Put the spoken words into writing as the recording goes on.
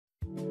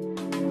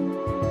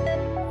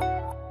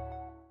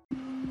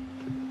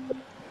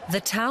The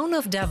town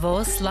of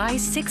Davos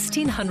lies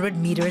 1,600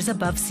 meters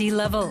above sea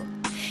level.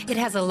 It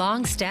has a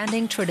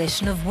long-standing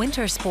tradition of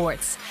winter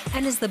sports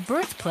and is the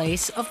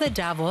birthplace of the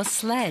Davos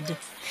sled.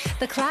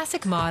 The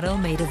classic model,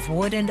 made of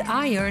wood and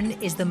iron,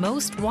 is the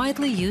most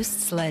widely used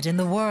sled in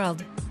the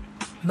world.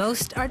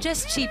 Most are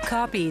just cheap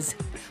copies,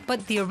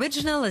 but the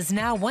original is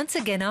now once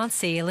again on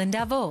sale in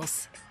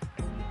Davos.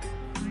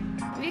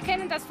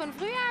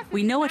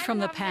 We know it from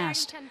the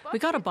past. We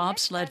got a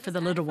bobsled for the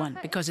little one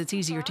because it's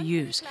easier to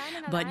use.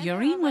 But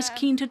Jorien was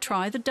keen to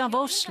try the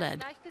Davos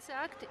sled.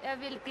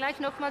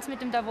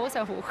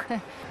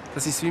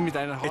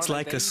 It's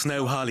like a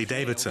snow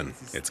Harley-Davidson.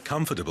 It's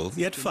comfortable,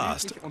 yet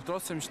fast.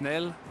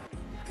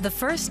 The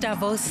first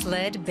Davos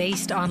sled,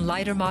 based on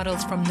lighter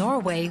models from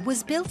Norway,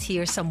 was built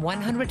here some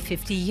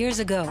 150 years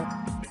ago.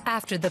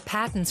 After the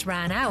patents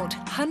ran out,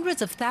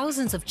 hundreds of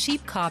thousands of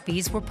cheap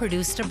copies were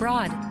produced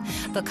abroad.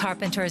 The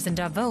carpenters in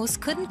Davos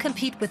couldn't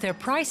compete with their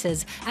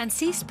prices and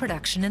ceased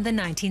production in the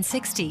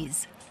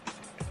 1960s.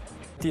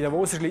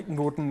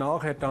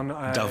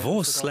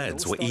 Davos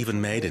sleds were even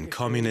made in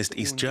communist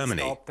East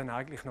Germany.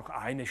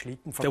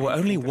 There were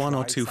only one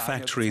or two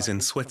factories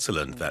in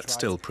Switzerland that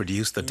still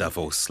produced the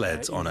Davos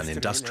sleds on an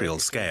industrial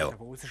scale,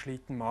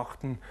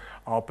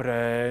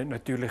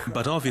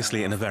 but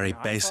obviously in a very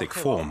basic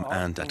form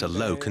and at a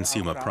low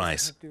consumer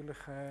price.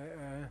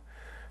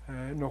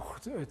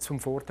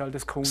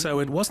 So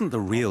it wasn't the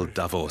real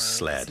Davos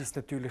sled.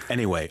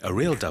 Anyway, a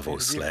real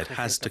Davos sled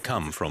has to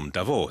come from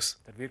Davos.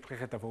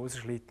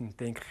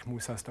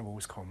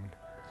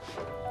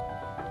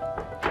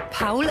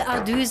 Paul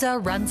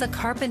Ardüser runs a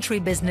carpentry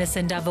business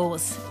in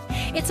Davos.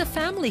 It's a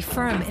family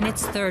firm in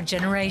its third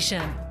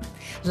generation.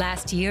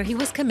 Last year, he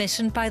was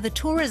commissioned by the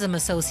Tourism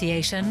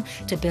Association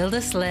to build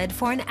a sled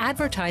for an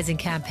advertising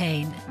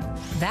campaign.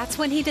 That's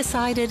when he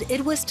decided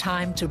it was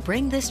time to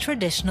bring this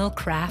traditional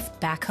craft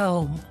back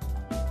home.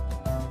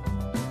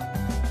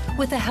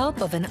 With the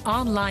help of an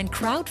online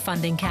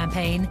crowdfunding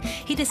campaign,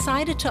 he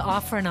decided to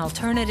offer an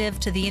alternative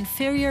to the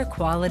inferior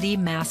quality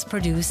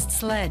mass-produced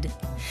sled.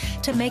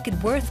 To make it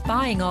worth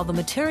buying all the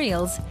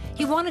materials,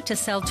 he wanted to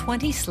sell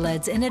 20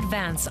 sleds in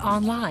advance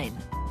online.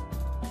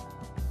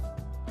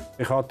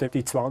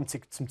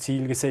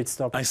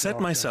 I set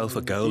myself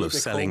a goal of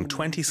selling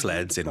 20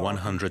 sleds in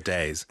 100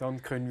 days,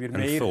 and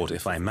thought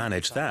if I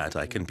manage that,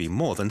 I can be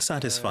more than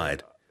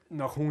satisfied.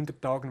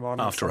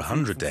 After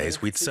 100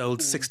 days, we'd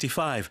sold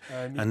 65,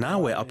 and now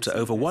we're up to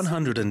over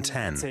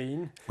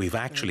 110. We've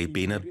actually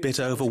been a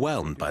bit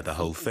overwhelmed by the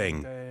whole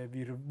thing.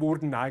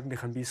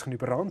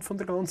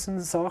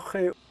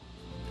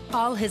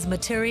 All his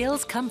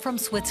materials come from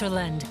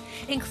Switzerland,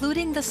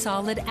 including the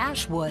solid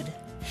ash wood.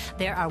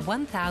 There are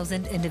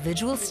 1,000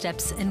 individual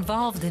steps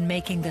involved in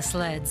making the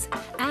sleds,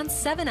 and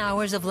 7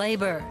 hours of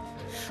labor.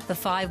 The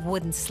 5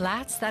 wooden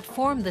slats that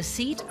form the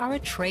seat are a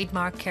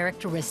trademark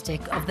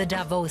characteristic of the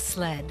Davos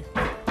sled.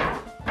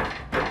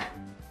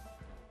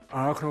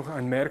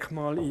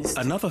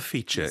 Another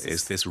feature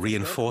is this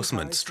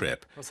reinforcement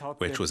strip,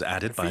 which was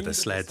added by the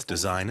sled's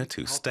designer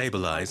to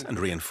stabilize and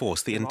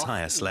reinforce the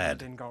entire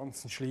sled.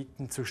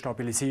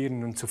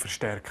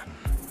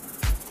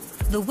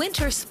 The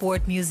Winter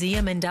Sport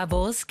Museum in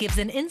Davos gives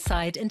an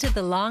insight into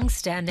the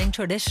long-standing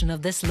tradition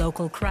of this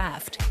local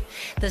craft.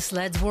 The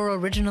sleds were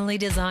originally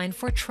designed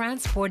for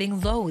transporting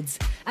loads,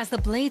 as the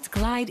blades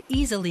glide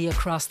easily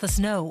across the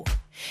snow.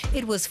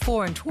 It was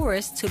foreign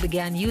tourists who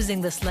began using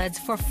the sleds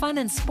for fun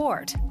and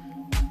sport.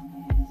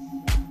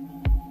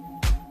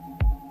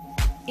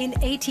 In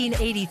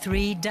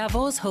 1883,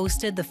 Davos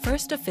hosted the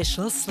first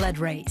official sled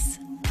race.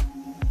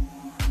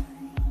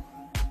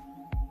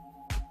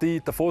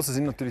 The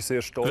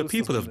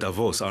people of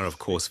Davos are, of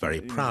course,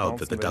 very proud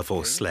that the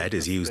Davos sled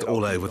is used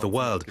all over the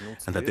world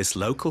and that this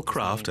local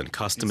craft and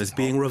custom is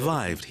being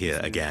revived here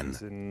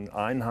again.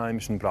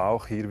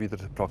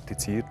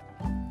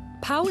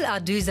 Paul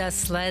Ardüser's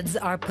sleds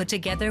are put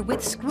together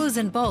with screws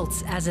and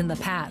bolts, as in the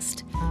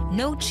past.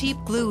 No cheap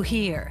glue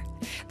here.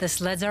 The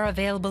sleds are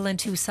available in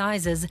 2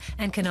 sizes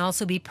and can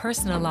also be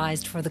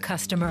personalized for the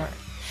customer.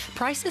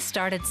 Prices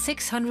start at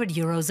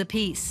 €600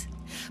 apiece.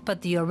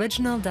 But the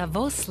original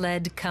Davos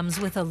sled comes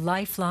with a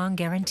lifelong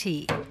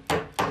guarantee.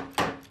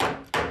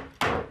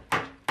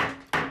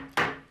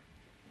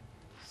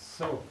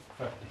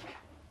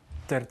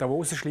 The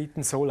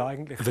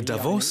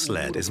Davos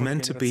sled is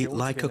meant to be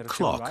like a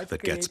clock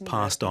that gets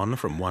passed on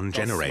from one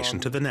generation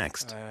to the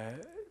next.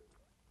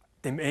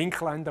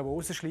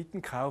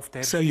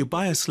 So you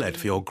buy a sled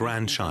for your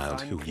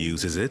grandchild, who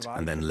uses it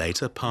and then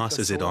later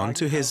passes it on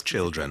to his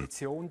children.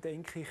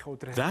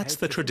 That's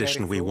the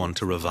tradition we want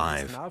to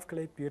revive.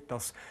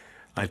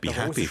 I'd be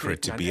happy for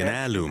it to be an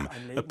heirloom,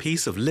 a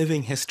piece of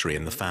living history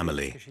in the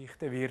family.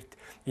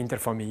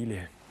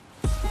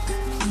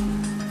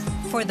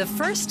 For the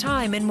first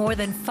time in more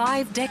than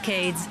 5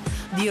 decades,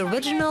 the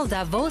original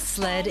Davos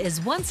sled is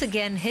once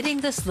again hitting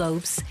the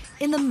slopes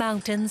in the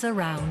mountains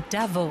around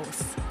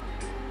Davos.